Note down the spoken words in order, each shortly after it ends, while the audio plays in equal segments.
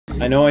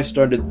I know I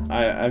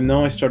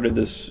started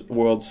this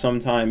world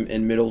sometime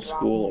in middle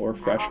school or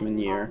freshman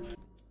year.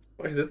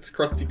 Is it the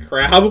Krusty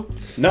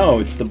Krab? No,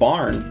 it's the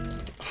barn.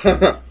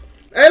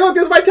 Hey, look,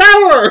 there's my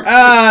tower!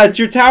 Ah, it's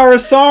your Tower of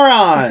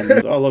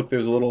Sauron! Oh, look,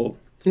 there's a little...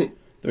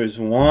 There's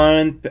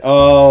one...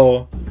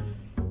 Oh...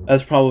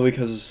 That's probably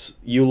because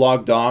you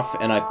logged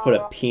off and I put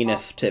a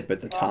penis tip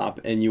at the top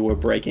and you were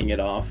breaking it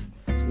off.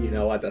 You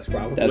know what, that's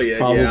probably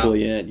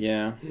it,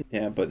 yeah.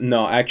 Yeah, but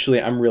no,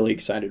 actually, I'm really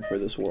excited for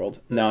this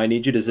world. Now, I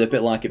need you to zip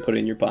it, lock it, put it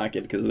in your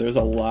pocket, because there's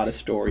a lot of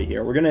story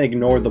here. We're going to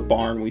ignore the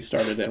barn we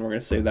started in. We're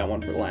going to save that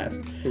one for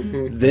last.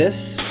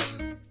 This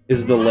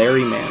is the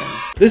Larry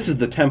Manor. This is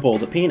the Temple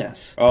of the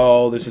Penis.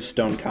 Oh, there's a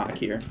stone cock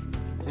here.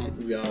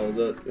 Yo,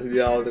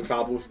 the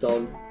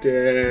cobblestone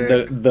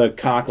dick. The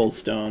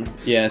cocklestone.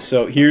 Yeah,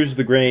 so here's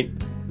the great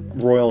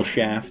royal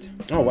shaft.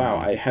 Oh wow,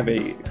 I have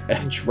a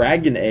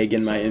dragon egg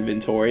in my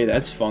inventory.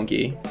 That's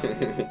funky.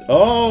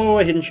 Oh,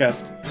 a hidden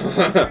chest.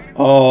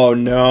 Oh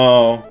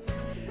no.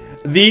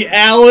 The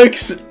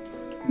Alex...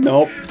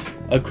 Nope.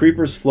 A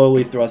creeper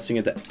slowly thrusting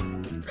into...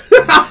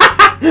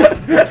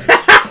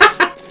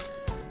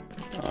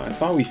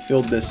 I thought we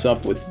filled this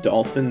up with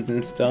dolphins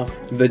and stuff.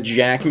 The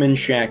Jackman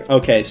Shack.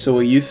 Okay, so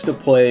we used to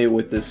play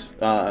with this,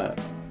 a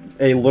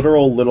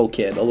literal little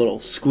kid, a little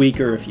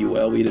squeaker, if you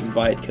will. We'd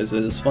invite, because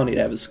it was funny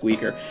to have a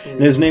squeaker.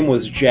 And his name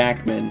was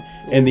Jackman.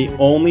 And the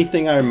only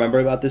thing I remember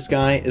about this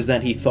guy is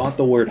that he thought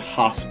the word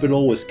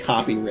hospital was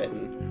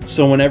copywritten.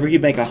 So whenever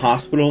he'd make a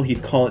hospital,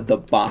 he'd call it the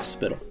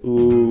Bospital.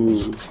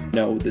 Ooh.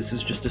 No, this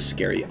is just a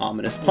scary,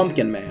 ominous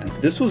pumpkin man.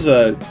 This was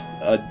an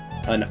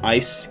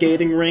ice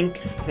skating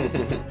rink,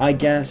 I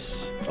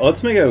guess.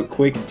 Let's make a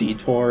quick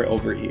detour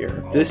over here.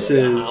 This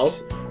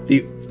is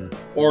the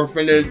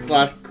orphanage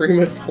 /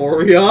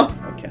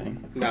 crematoria. Okay.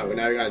 Now we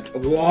got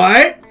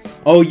what?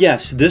 Oh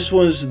yes, this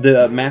was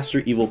the Master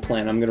Evil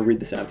plan. I'm gonna read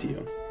this out to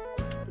you.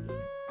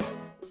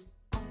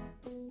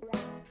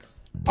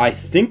 I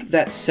think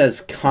that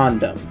says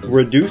condom.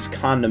 Reduce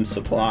condom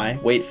supply,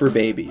 wait for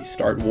babies,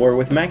 start war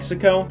with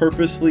Mexico,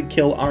 purposefully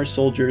kill our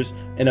soldiers,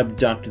 and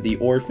abduct the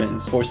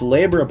orphans, force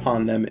labor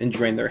upon them and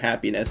drain their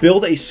happiness,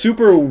 build a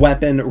super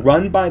weapon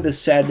run by the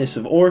sadness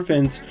of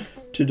orphans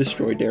to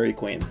destroy Dairy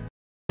Queen.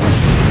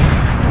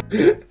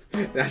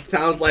 That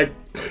sounds like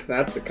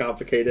that's a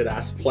complicated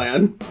ass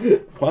plan.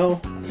 Well,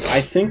 I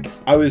think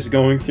I was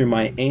going through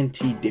my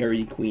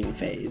anti-Dairy Queen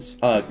phase.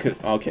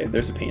 Okay,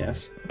 there's a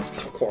penis.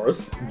 Of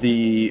course.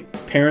 The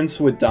parents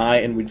would die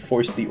and we'd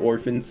force the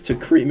orphans to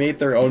cremate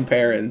their own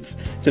parents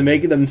to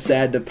make them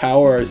sad to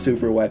power our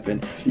super weapon.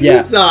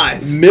 Yeah,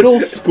 Jesus. Middle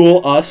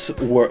school us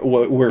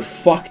were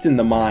fucked in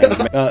the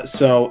mind.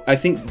 So I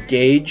think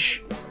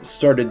Gage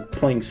started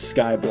playing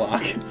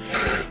Skyblock.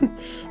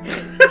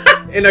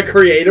 In a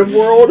creative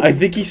world? I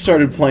think he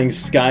started playing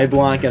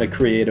Skyblock in a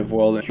creative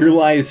world. Here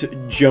lies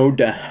Joe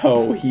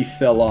DeHo. He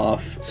fell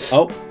off.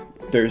 Oh,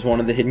 there's one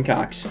of the hidden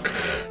cocks.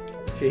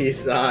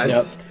 Jesus.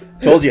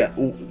 Yep. Told you.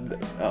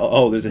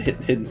 Oh, there's a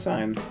hidden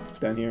sign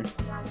down here.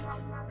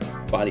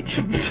 Body.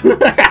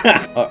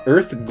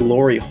 Earth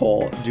glory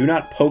hole. Do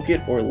not poke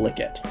it or lick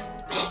it.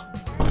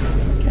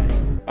 Okay.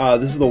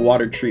 This is the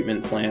water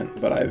treatment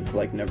plant, but I've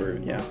never.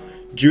 Yeah.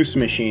 Juice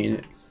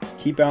machine.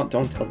 Keep out.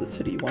 Don't tell the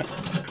city what.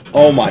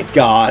 Oh my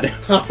god.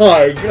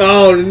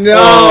 Oh no.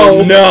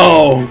 Oh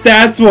no.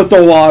 That's what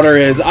the water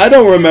is. I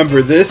don't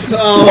remember this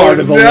part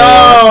of the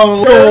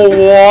water. The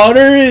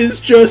water is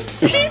just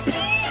pee-pee.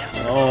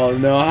 Oh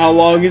no, how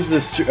long is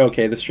this?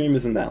 Okay, the stream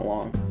isn't that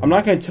long. I'm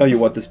not going to tell you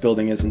what this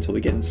building is until we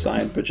get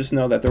inside, but just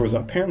know that there was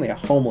apparently a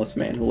homeless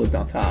man who lived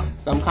on top.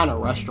 Some kind of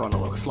restaurant, it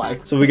looks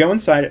like. So we go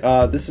inside.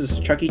 This is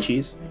Chuck E.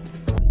 Cheese.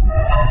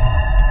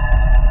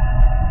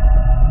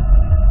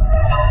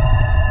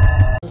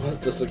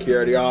 The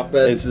security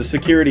office. It's the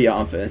security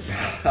office.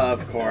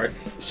 Of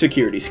course.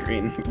 Security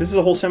screen. This is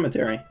a whole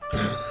cemetery.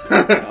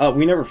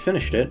 We never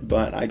finished it,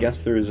 but I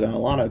guess there's a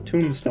lot of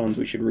tombstones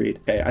we should read.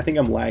 Okay, I think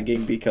I'm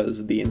lagging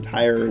because the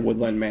entire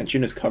Woodland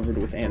Mansion is covered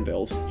with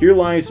anvils. Here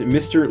lies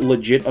Mr.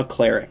 Legit a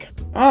Cleric.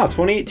 Ah,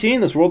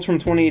 2018. This world's from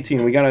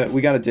 2018. We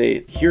got a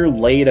date. Here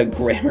laid a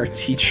grammar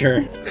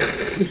teacher.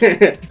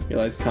 Here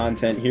lies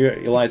content.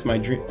 Here lies my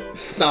dream.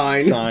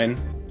 Sign.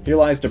 Here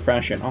lies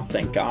depression. Oh,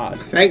 thank God.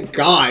 Thank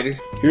God.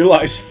 Here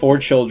lies 4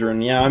 children.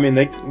 Yeah, I mean,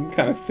 they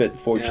kind of fit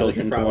 4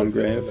 children to one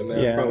grave.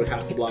 Yeah. Probably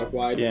half a block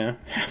wide. Yeah.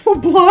 Half a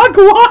block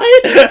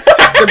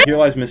wide? Here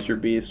lies Mr.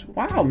 Beast.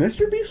 Wow,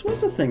 Mr. Beast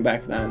was a thing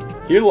back then.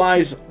 Here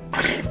lies...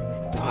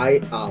 I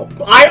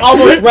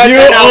almost read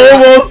that out loud.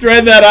 You almost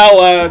read that out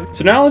loud.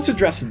 So now let's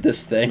address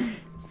this thing.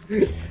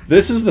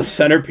 This is the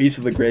centerpiece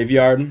of the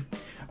graveyard.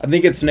 I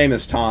think its name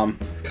is Tom.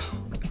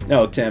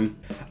 No, Tim.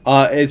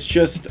 It's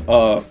just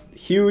a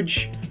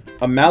huge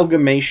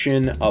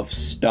amalgamation of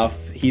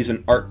stuff. He's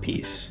an art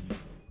piece.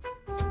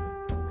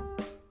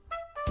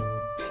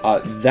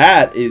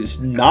 That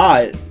is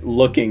not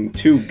looking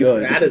too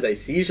good. That is a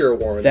seizure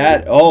warning.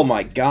 Oh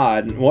my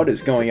God, what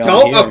is going on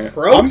here? Don't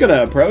approach. I'm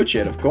gonna approach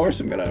it. Of course,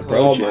 I'm gonna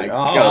approach it. Oh my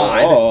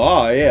God.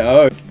 Oh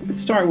yeah. Let's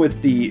start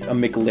with the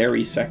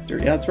McLarry sector.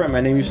 Yeah, that's right. My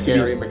name used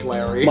Scary to be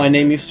McLarry. My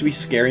name used to be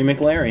Scary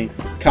McLarry.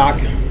 Cock.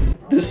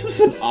 This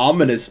is an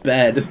ominous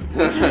bed.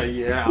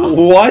 Yeah.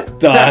 What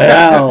the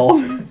hell?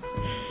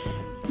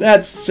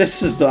 This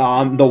is the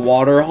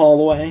water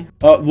hallway.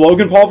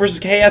 Logan Paul versus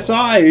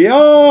KSI.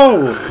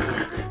 Yo!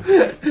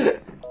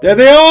 There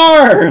they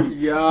are!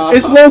 Yo!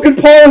 It's Logan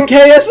Paul and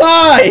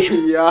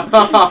KSI! Yo!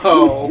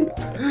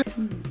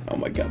 Oh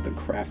my god, the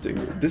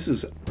crafting. This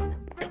is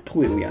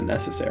completely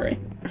unnecessary.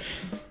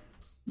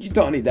 You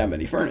don't need that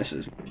many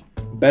furnaces.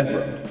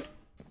 Bedroom.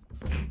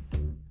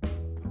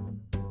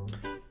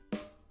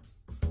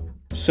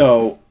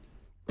 So...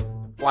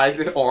 Why is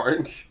it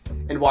orange?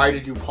 And why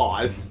did you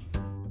pause?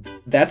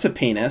 That's a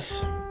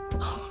penis.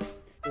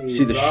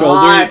 See the Yes,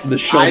 shoulder? The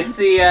shoulder. I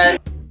see it.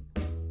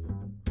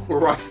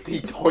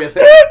 Rusty toilet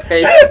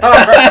paper.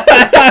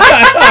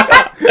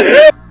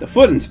 The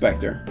foot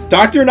inspector.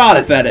 Dr. Not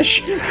a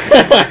Fetish.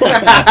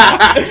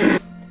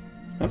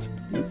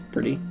 That's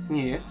pretty.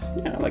 Yeah.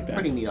 Yeah, I like that.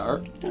 Pretty neat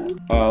art.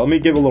 Let me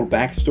give a little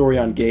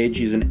backstory on Gage.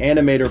 He's an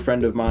animator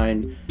friend of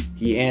mine.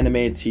 He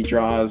animates, he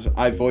draws.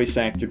 I voice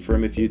acted for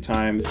him a few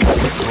times. I'm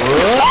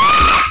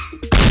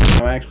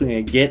actually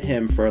gonna get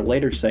him for a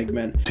later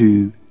segment.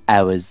 2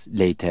 hours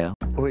later.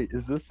 Wait,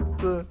 is this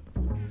the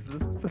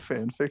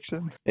fan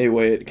fiction? Hey,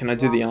 wait, can I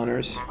do the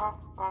honors?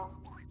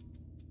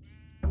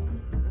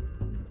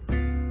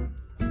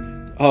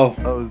 Oh.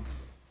 I was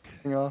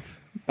off.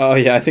 Oh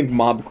yeah, I think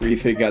mob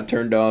griefing got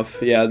turned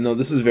off. Yeah, no,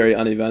 this is very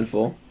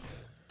uneventful.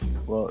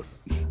 Well,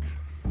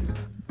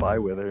 bye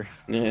with her.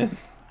 Yeah,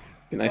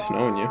 be nice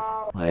knowing you.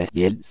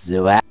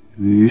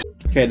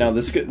 Okay, now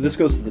this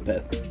goes to the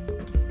pit.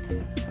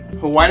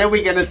 When are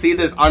we gonna see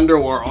this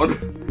underworld?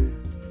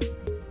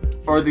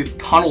 Or these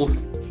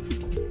tunnels?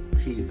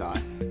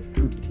 Jesus.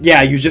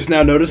 Yeah, you just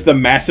now noticed the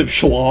massive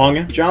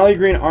schlong. Jolly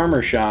Green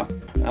Armor Shop.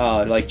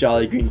 Like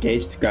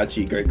JollyGreenGage,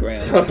 Scratchy Great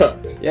Grand.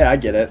 Yeah, I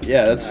get it.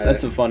 Yeah,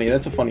 that's a funny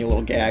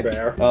little gag.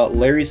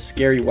 Larry's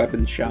Scary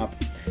Weapons Shop.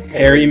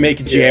 Harry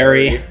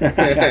McJerry.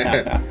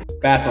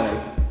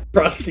 Bathroom.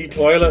 Rusty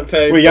toilet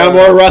paper. We got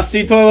more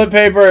rusty toilet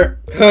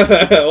paper.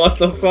 What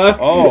the fuck?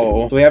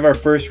 Oh, so we have our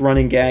first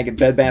running gag at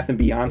Bed Bath &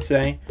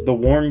 Beyonce. The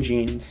worn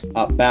jeans.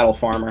 Battle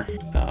Farmer.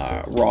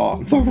 The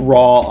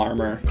raw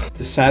armor.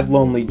 The sad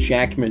lonely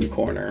Jackman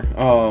corner.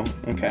 Oh,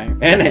 okay.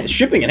 And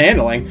shipping and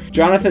handling.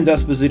 Jonathan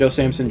Desposito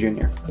Sampson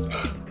Jr.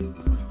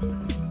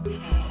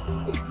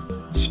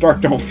 Stark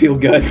don't feel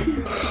good.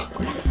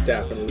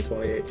 Definitely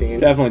 2018.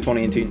 Definitely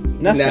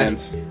 2018.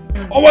 Nest.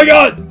 Oh my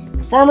god!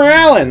 Farmer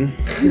Allen!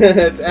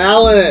 It's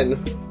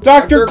Alan!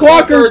 Dr.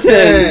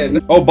 Clockerton!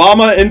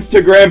 Obama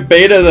Instagram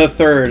Beta the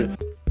Third.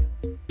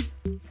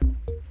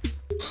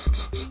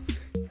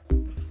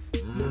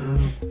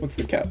 What's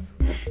the cap?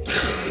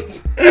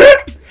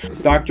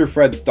 Dr.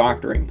 Fred's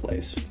doctoring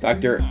place.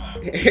 Dr.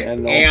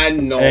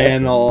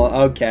 Anal.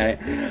 Okay.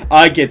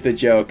 I get the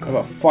joke. I'm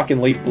a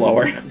fucking leaf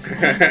blower.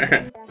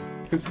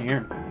 Who's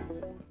here?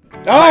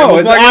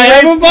 Oh, I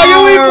have a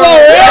fucking leaf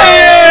blower!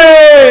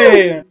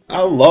 Hey!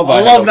 I love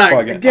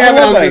that. Damn it,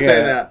 I was gonna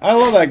say that. I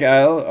love that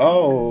guy.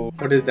 Oh.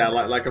 What is that?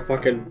 Like a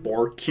fucking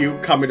Borg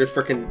cube coming to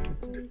freaking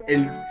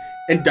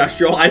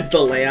industrialize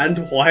the land?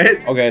 What?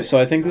 Okay, so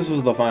I think this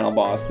was the final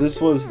boss. This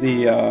was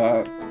the,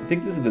 I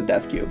think this is the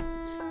Death Cube.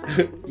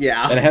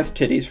 Yeah. And it has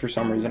titties for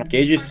some reason.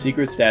 Gage's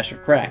secret stash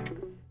of crack.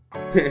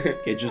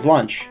 Gage's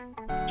lunch.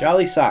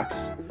 Jolly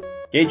socks.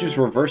 Gage's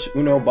reverse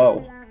Uno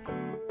bow.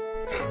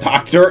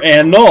 Dr.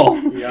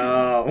 Anal.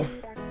 Yo.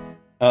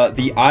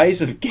 The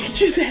eyes of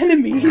Gage's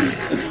enemies.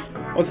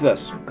 What's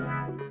this?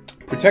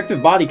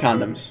 Protective body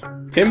condoms.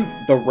 Tim,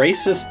 the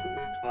racist...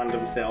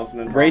 Condom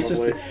salesman, probably.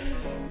 Racist...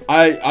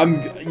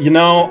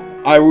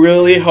 I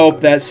really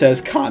hope that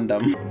says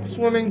condom.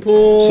 Swimming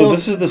pool. So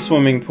this is the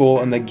swimming pool,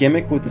 and the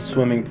gimmick with the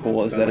swimming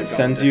pool is that it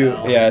sends you...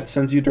 Yeah, it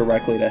sends you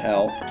directly to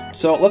hell.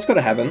 So, let's go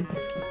to heaven.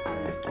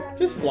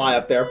 Just fly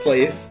up there,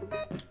 please.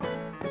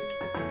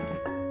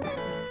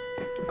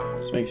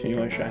 This makes me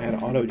wish I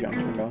had auto jump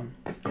turned on.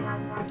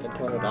 Then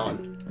turn it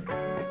on.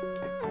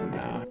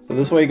 Nah. So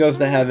this way goes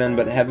to heaven,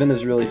 but heaven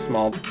is really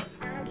small.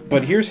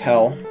 But here's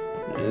hell.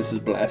 This is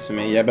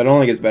blasphemy. Yeah, but it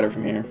only gets better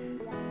from here.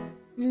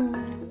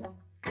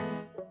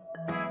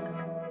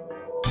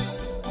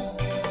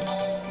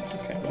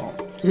 Okay, well.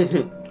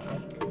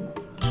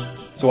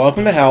 So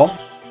welcome to hell.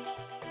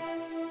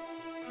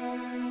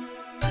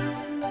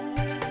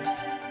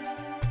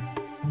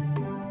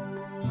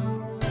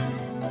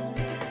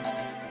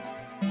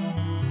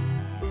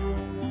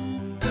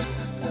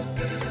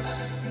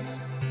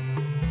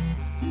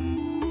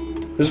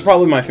 This is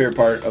probably my favorite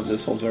part of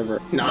this whole server.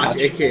 Notch,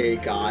 aka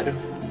God.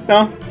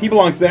 No, he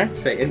belongs there.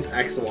 Satan's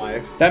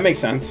ex-wife. That makes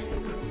sense.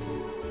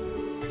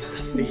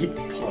 Steve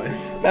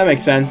Puss. That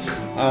makes sense.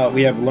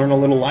 We have Learn a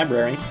Little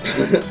Library.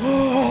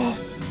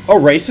 A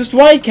racist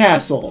White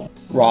Castle.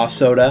 Raw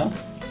soda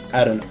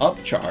at an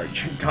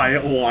upcharge.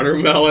 Diet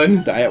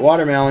watermelon. Diet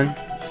watermelon.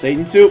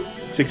 Satan soup.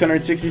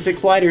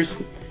 666 lighters.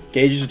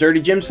 Gage's dirty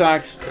gym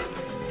socks.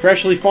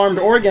 Freshly farmed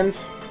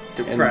organs.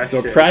 Depression.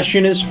 And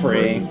depression is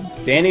free.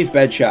 Danny's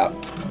bed shop.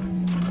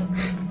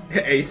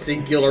 A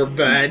singular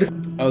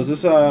bed. Oh, is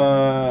this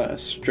a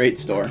straight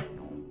store?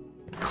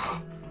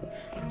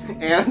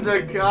 And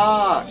a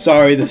cock.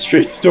 Sorry, the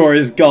straight store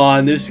is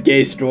gone. There's a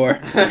gay store.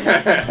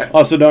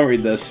 Also, don't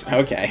read this.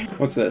 Okay.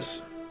 What's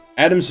this?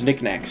 Adam's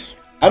Knickknacks.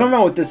 I don't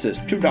know what this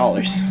is.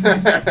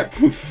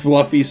 $2.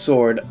 Fluffy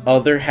sword.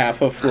 Other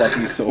half of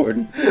fluffy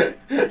sword.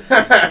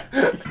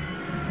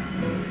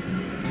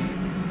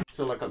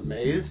 So like a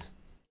maze?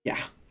 Yeah.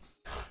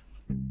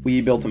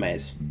 We built a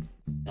maze.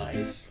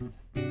 Nice.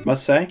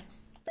 Must say,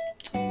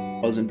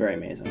 wasn't very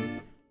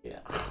amazing. Yeah.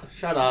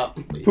 Shut up.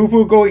 Poo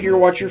poo, go here,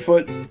 watch your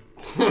foot.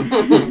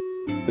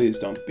 Please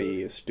don't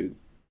be a student.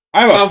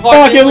 I have a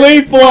fucking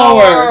leaf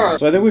blower!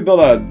 So I think we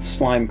built a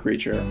slime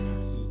creature.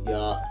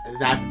 Yeah,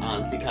 that's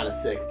honestly kind of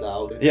sick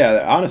though.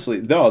 Yeah,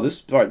 honestly, no,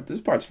 this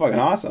part's fucking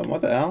awesome.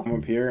 What the hell? I'm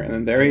up here, and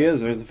then there he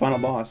is. There's the final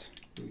boss.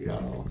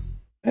 Yo.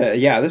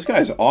 Yeah, this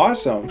guy's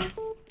awesome.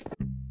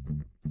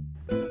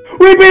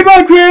 We beat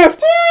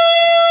Minecraft!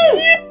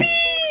 Yippee!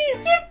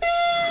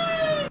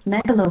 Yippee!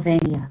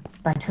 Megalovania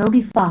by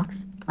Toby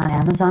Fox on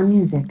Amazon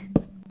Music.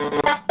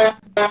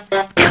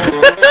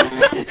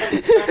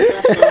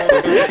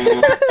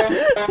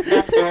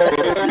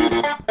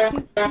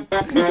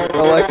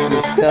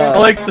 Alexa, stop.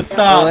 Alexa,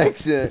 stop.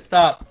 Alexa.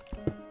 Stop.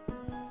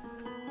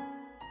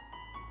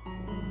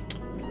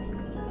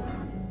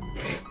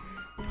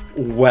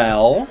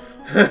 Well,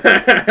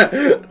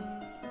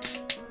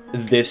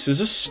 this is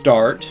a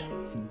start.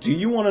 Do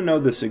you want to know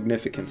the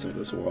significance of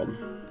this world?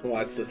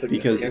 What's the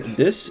significance? Because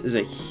this is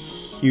a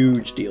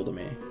huge deal to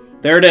me.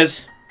 There it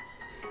is.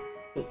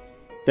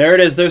 There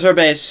it is. There's our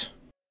base.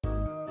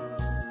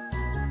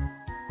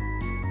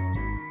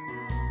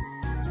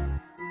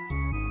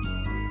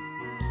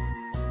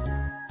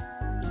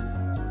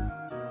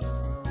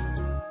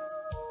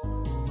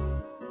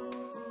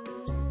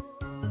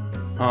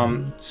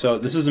 So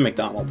this is a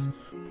McDonald's.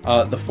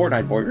 The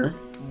Fortnite burger.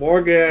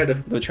 More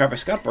good. The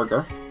Travis Scott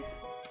burger.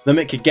 The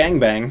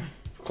McGangbang.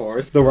 Of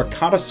course. The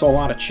ricotta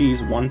solata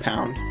cheese, 1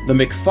 pound. The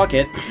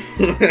McFuckit.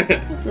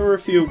 There were a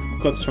few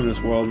clips from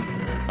this world.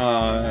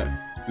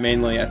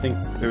 Mainly, I think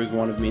there was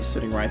one of me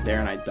sitting right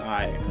there and I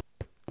die.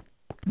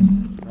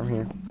 I'm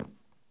here.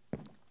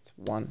 It's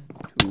 1,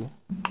 2,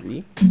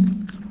 3.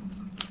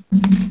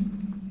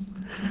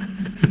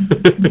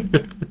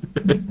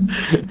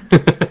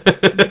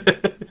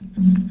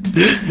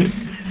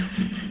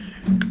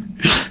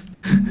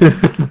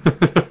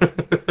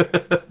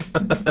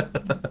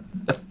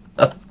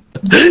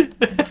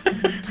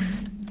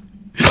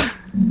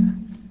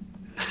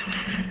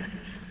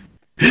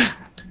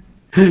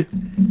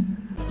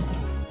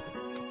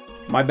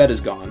 My bed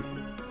is gone.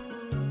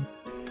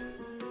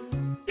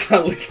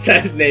 At least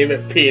I'd name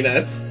it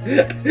penis.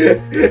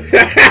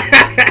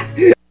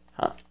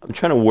 I'm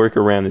trying to work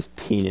around this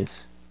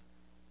penis.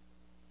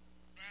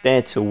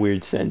 That's a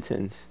weird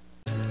sentence.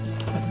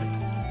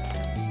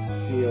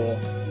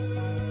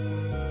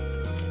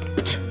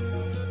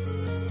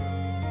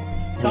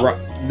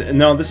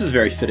 No, this is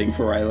very fitting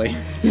for Riley.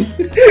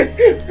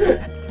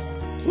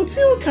 Let's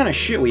see what kind of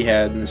shit we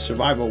had in the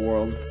survival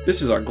world.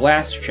 This is our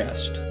glass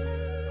chest.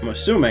 I'm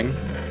assuming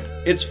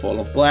it's full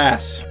of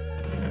glass.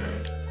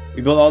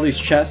 We built all these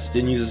chests,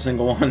 didn't use a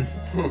single one.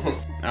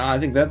 I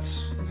think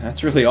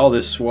that's really all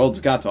this world's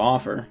got to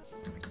offer.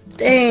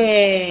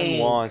 I'm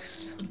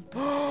lost.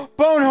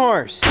 Bone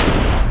horse!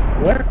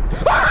 What?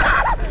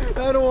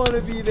 I don't want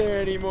to be there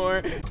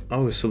anymore.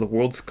 Oh, so the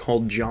world's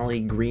called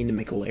Jolly Green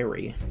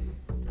McLarry.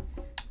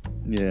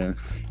 Yeah.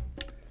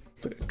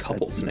 It's like a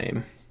couple's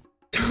name.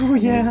 Oh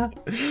yeah,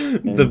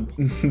 the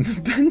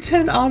Ben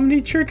 10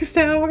 Omnitrix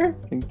Tower.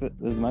 I think that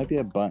there might be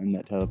a button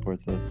that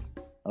teleports us.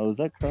 Oh, is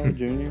that Carl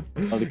Jr.?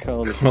 Oh, the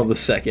Carl. Carl the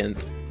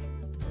second.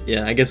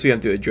 Yeah, I guess we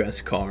have to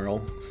address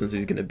Carl since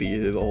he's gonna be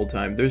here the whole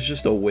time. There's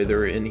just a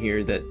wither in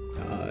here that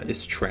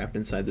is trapped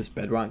inside this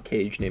bedrock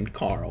cage named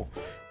Carl.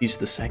 He's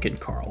the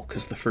second Carl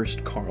because the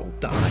first Carl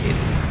died.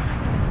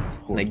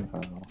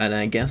 And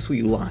I guess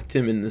we locked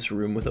him in this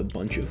room with a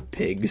bunch of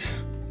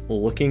pigs.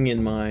 Looking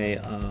in my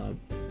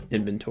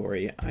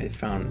inventory, I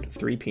found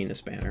 3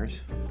 penis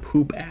banners,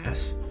 poop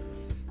ass,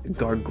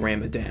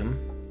 Gargramadam,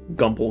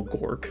 Gumble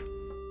Gork,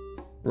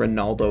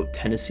 Ronaldo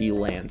Tennessee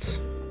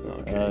Lance.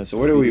 Okay, so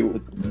where do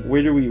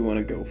we want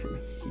to go from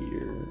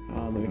here?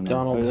 The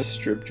McDonald's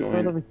strip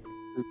joint.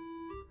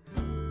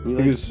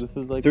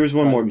 There's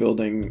one more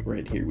building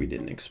right here we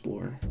didn't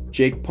explore.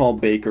 Jake Paul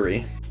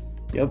Bakery.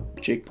 Yep,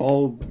 Jake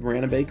Paul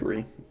ran a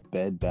bakery.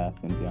 Bed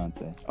Bath and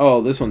Beyonce. Oh,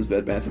 this one's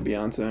Bed Bath and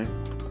Beyonce.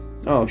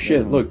 Oh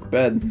shit, look,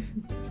 bed.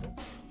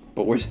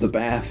 But where's the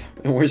bath?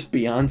 And where's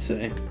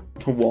Beyonce?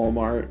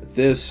 Walmart.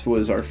 This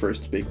was our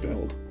first big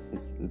build.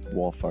 It's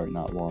Walfart,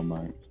 not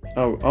Walmart.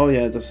 Oh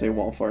yeah, it does say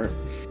Walfart.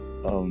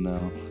 Oh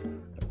no.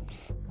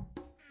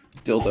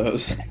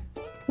 Dildos.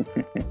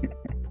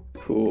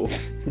 Cool.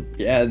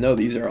 Yeah, no,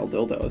 these are all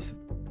dildos.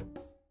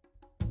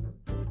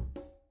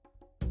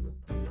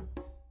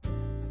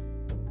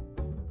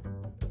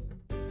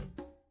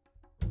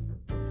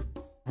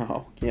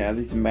 Oh, yeah,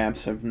 these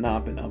maps have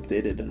not been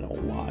updated in a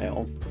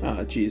while.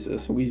 Ah,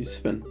 Jesus, you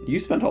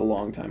spent a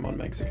long time on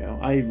Mexico.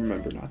 I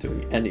remember not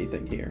doing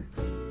anything here.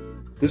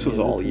 This was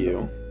all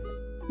you.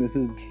 This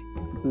is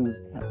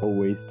a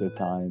waste of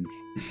time.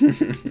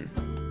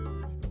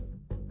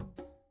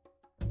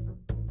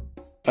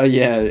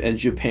 Yeah, and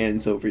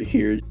Japan's over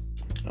here.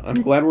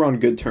 I'm glad we're on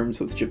good terms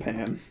with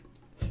Japan.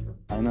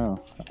 I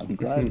know. I'm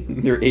glad.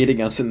 They're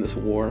aiding us in this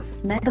war.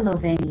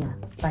 Megalovania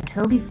by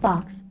Toby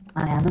Fox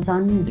on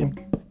Amazon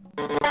Music.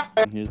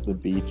 Here's the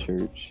B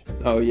church.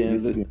 Oh yeah,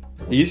 it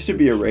used to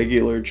be a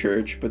regular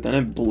church, but then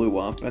it blew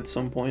up at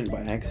some point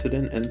by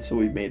accident, and so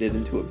we made it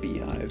into a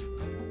beehive.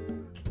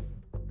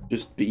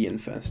 Just bee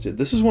infested.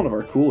 This is one of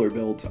our cooler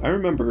builds. I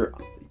remember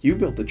you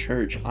built the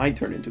church, I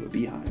turned into a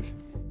beehive.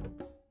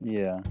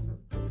 Yeah.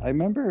 I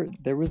remember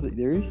there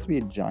used to be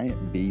a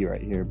giant bee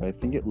right here, but I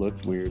think it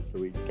looked weird, so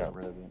we got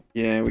rid of it.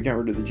 Yeah, we got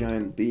rid of the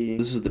giant bee.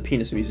 This is the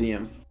penis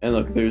museum. And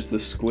look, there's the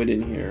squid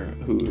in here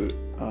who,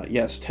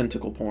 yes,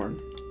 tentacle porn.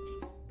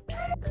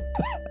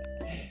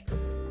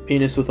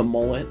 Penis with a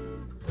mullet.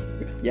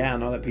 Yeah,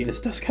 no, that penis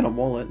does got a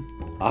mullet.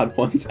 Odd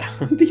ones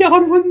out. The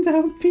odd ones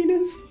out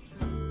penis.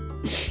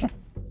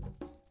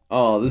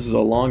 Oh, this is a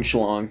long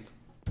schlong.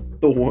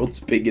 The world's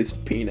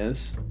biggest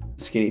penis.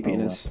 Skinny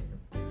penis. Wow.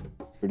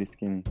 Pretty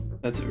skinny.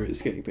 That's a very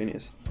skinny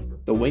penis.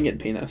 The winged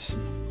penis.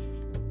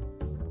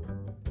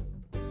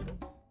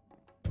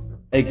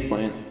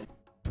 Eggplant.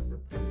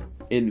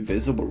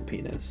 Invisible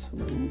penis.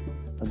 Ooh.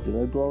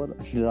 Did I blow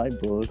it? Did I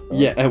blow this up?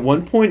 Yeah, at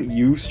one point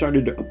you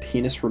started a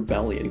penis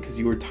rebellion because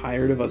you were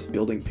tired of us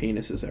building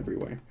penises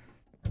everywhere.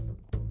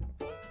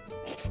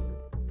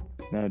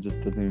 No, it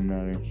just doesn't even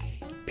matter.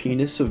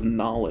 Penis of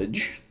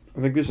knowledge. I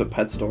think there's a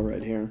pet store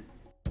right here.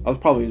 I was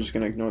probably just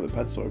gonna ignore the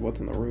pet store. What's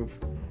on the roof?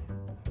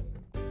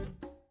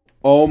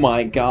 Oh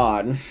my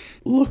god.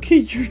 Look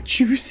at your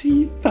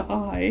juicy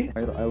thigh.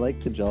 I like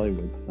the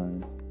Jollywood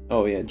sign.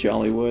 Oh yeah,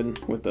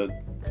 Jollywood with the...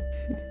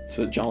 It's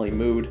a jolly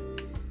mood.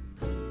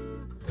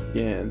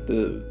 Yeah,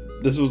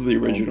 this was the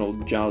original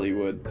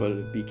Jollywood, but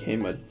it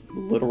became a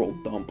literal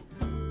dump.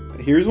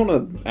 Here's one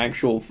of the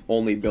actual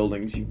only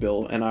buildings you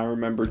built, and I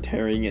remember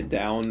tearing it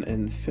down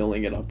and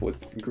filling it up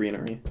with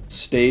greenery.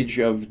 Stage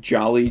of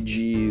Jolly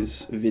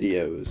G's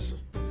videos.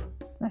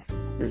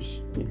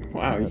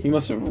 Wow, he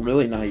must have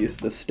really not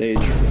used this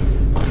stage.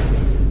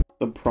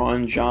 The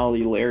Braun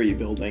Jolly Larry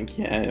building.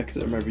 Yeah, because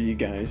I remember you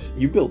guys.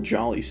 You built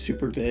Jolly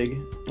super big.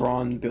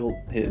 Braun built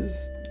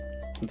his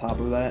on top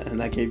of that, and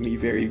that gave me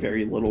very,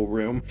 very little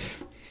room.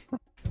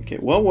 Okay,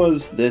 what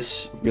was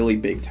this really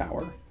big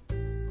tower?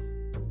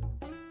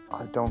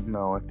 I don't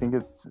know. I think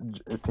it's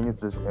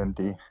just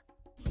empty.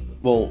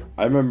 Well,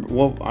 I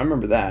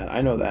remember that.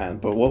 I know that,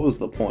 but what was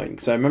the point?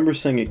 Because I remember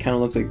saying it kind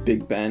of looked like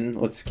Big Ben.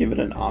 Let's give it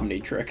an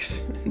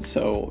Omnitrix, and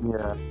so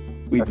yeah,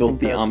 we built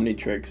the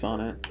Omnitrix on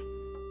it.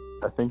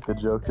 I think the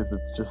joke is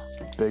it's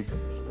just big.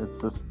 It's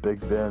just Big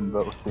Ben,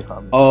 but with the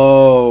Omnitrix.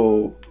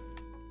 Oh,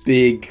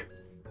 Big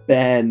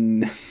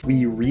Ben.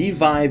 We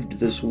revived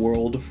this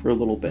world for a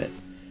little bit.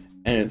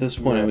 And at this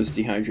point, I was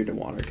Dehydrated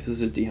Water, because this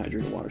is a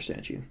Dehydrated Water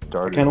statue.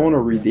 I kind of want to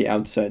read the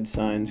outside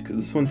signs, because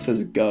this one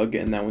says Gug,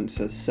 and that one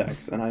says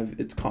Sex, and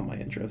it's caught my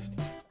interest.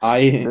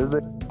 I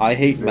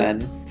hate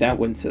men. That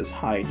one says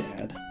Hi,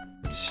 Dad.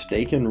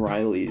 Steak and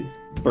Riley.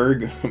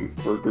 Burger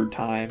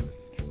Time.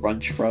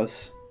 Brunch for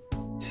us.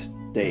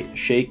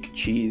 Shake,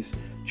 cheese,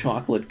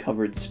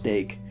 chocolate-covered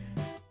steak.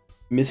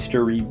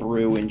 Mystery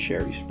Brew and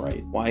Cherry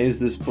Sprite. Why is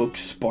this book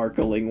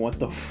sparkling? What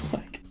the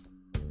fuck?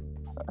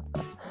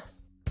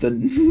 The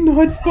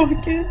Nut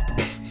Bucket?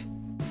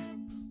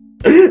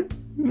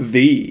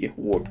 The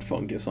Warped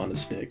Fungus on a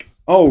Stick.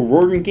 Oh,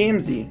 Gordon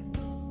Gamsey.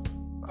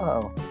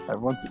 Oh,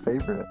 everyone's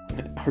favorite.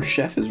 Our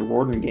chef is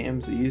Gordon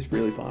Gamsey. He's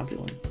really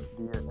popular.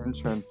 The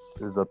entrance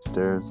is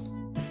upstairs.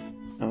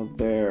 Oh,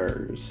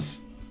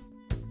 there's...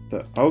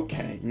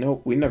 Okay,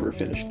 nope, we never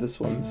finished this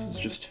one. This is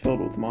just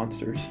filled with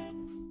monsters.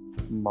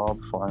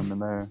 Mob farm in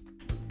there.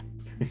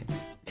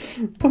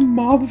 The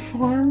mob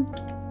farm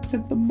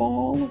at the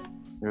mall.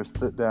 Here,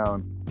 sit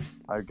down.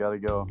 I gotta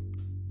go.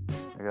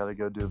 I gotta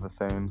go do the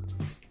thing.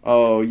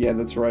 Oh, yeah,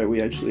 that's right.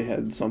 We actually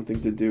had something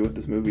to do with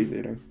this movie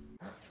theater.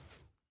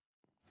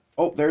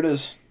 Oh, there it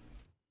is.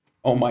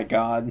 Oh my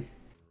god.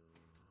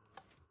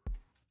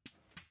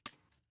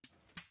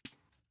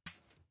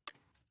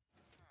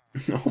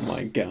 Oh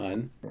my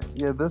god.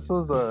 Yeah, this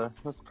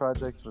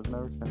project was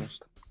never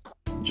finished.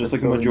 Just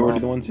like the majority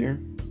of the ones here?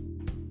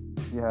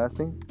 Yeah, I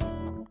think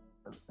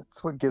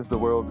that's what gives the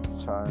world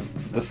its charm.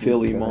 The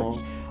Philly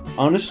Mall.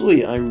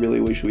 Honestly, I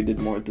really wish we did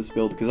more at this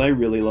build, because I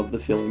really love the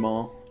Philly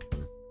Mall.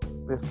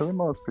 The Philly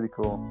Mall is pretty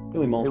cool.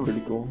 Philly Mall's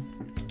pretty cool.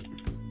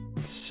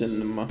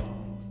 Cinema.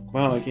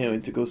 Wow, I can't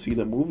wait to go see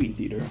the movie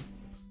theater.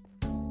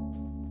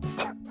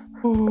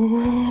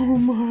 Oh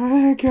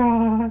my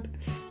god.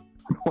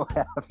 What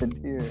happened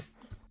here?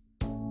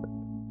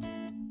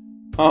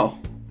 Oh,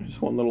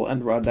 there's one little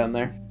end rod down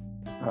there.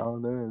 Oh,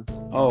 there is.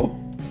 Oh.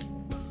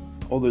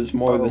 Oh, there's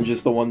more than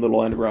just the one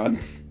little end rod.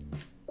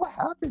 What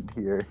happened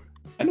here?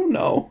 I don't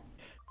know.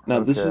 Now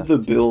this is Okay. the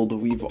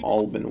build we've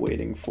all been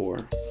waiting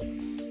for.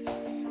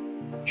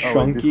 before?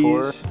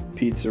 Chunky's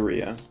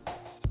Pizzeria.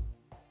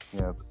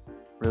 Yep.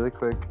 Really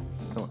quick,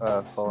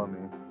 come, follow me.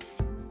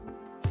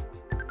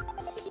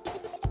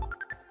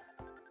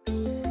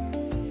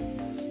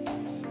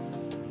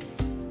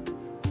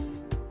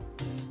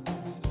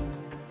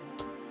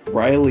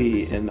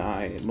 Riley and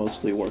I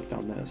mostly worked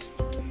on this.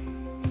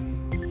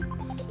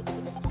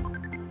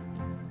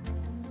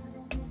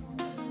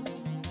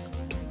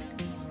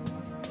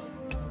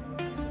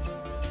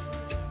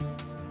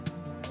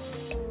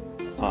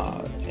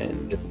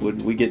 And when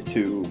we get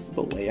to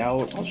the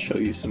layout, I'll show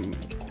you some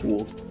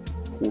cool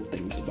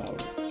things about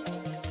it.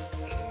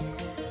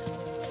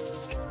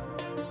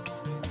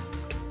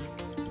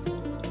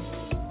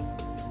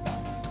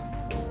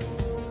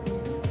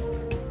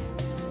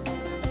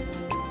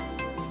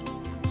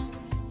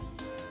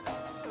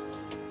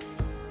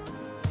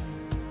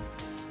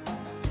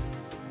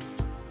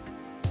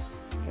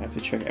 I have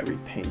to check every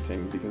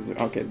painting because,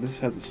 okay, this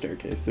has a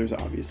staircase. There's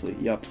obviously,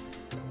 yep,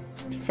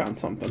 found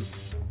something.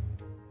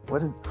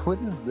 What is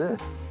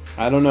this?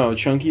 I don't know.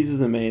 Chunky's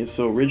is a maze.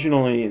 So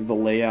originally the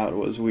layout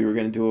was we were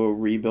going to do a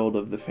rebuild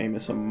of the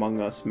famous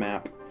Among Us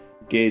map.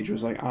 Gage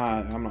was like,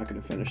 I'm not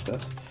going to finish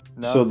this.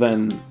 No. So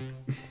then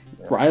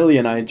Riley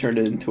and I turned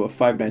it into a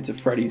Five Nights at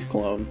Freddy's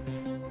clone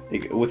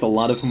with a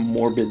lot of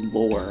morbid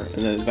lore.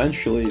 And then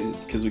eventually,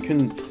 because we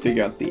couldn't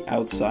figure out the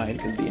outside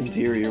because the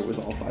interior was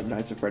all Five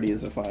Nights at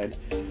Freddy's-ified,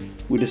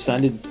 we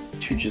decided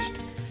to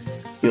just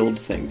build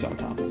things on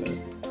top of it.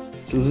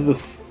 So this is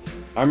the...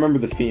 I remember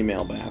the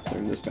female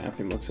bathroom. This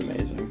bathroom looks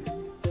amazing.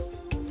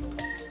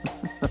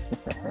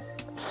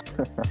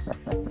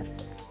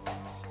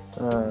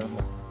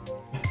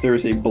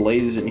 There's a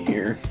blaze in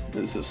here.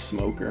 There's a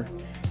smoker.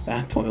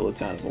 That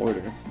toilet's out of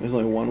order. There's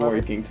only one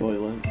working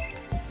toilet.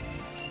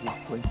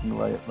 Blinking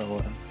light in the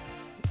one.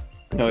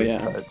 Oh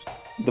yeah,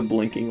 the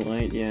blinking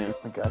light, yeah. Oh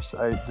my gosh,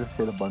 I just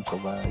hit a bunch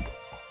of lag.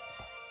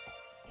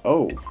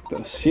 Oh,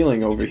 the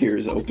ceiling over here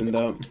is opened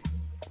up.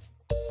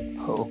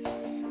 Oh.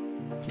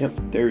 Yep,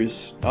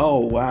 there's... Oh,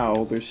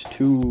 wow, there's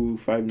 2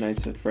 Five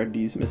Nights at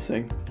Freddy's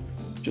missing.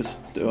 Just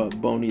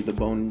Boney the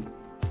Bone...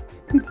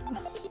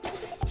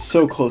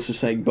 So close to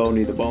saying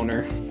Boney the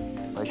Boner.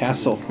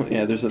 Castle.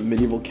 Yeah, there's a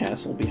medieval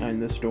castle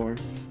behind this door.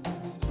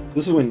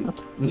 This is when...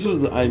 This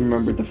was, I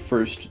remember, the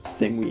first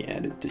thing we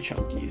added to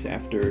Chunky's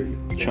after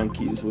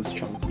Chunky's was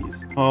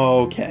Chunky's.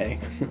 Okay.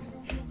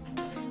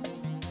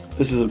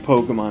 This is a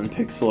Pokemon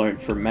pixel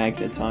art for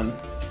Magneton.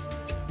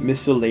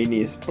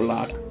 Miscellaneous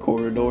block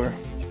corridor.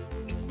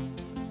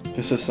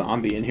 There's a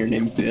zombie in here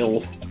named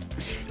Bill.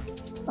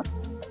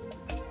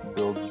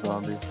 Build the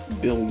zombie.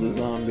 Bill the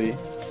zombie.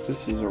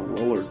 This is a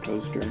roller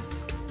coaster.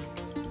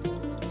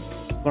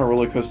 Not a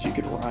roller coaster you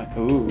could ride.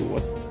 Ooh,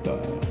 what the...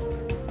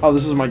 Oh,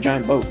 this is my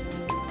giant boat.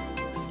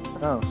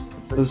 Oh.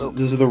 This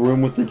is the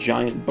room with the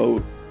giant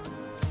boat.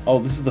 Oh,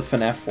 this is the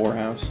FNAF 4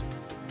 house.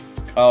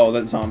 Oh,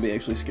 that zombie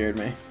actually scared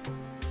me.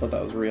 Thought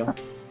that was real.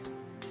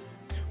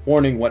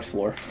 Warning, wet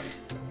floor.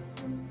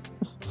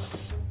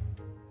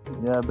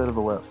 Yeah, a bit of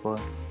a wet floor.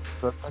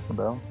 But Taco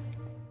Bell.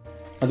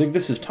 I think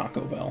this is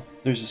Taco Bell.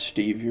 There's a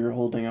Steve here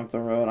holding up the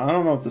road. I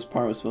don't know if this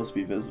part was supposed to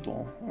be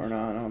visible or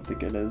not. I don't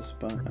think it is,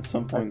 but at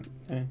some point,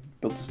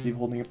 built a Steve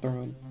holding up the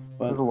road.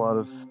 But There's a lot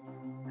of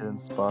hidden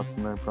spots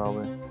in there,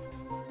 probably.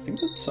 I think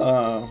that's,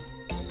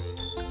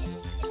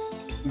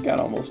 we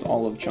got almost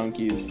all of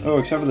Chunky's. Oh,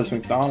 except for this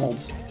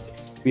McDonald's.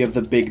 We have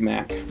the Big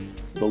Mac,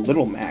 the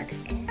Little Mac,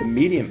 the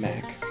Medium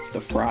Mac, the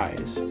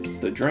fries,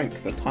 the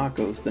drink, the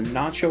tacos, the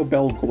Nacho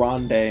Bell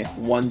Grande,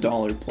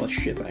 $1 plus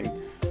shipping.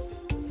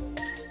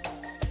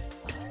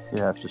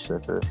 You have to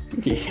ship it.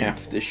 You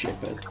have to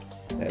ship it.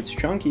 That's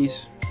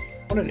Chunky's.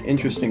 What an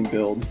interesting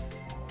build.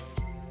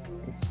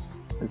 It's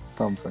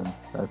something,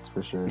 that's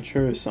for sure. It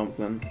sure is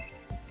something.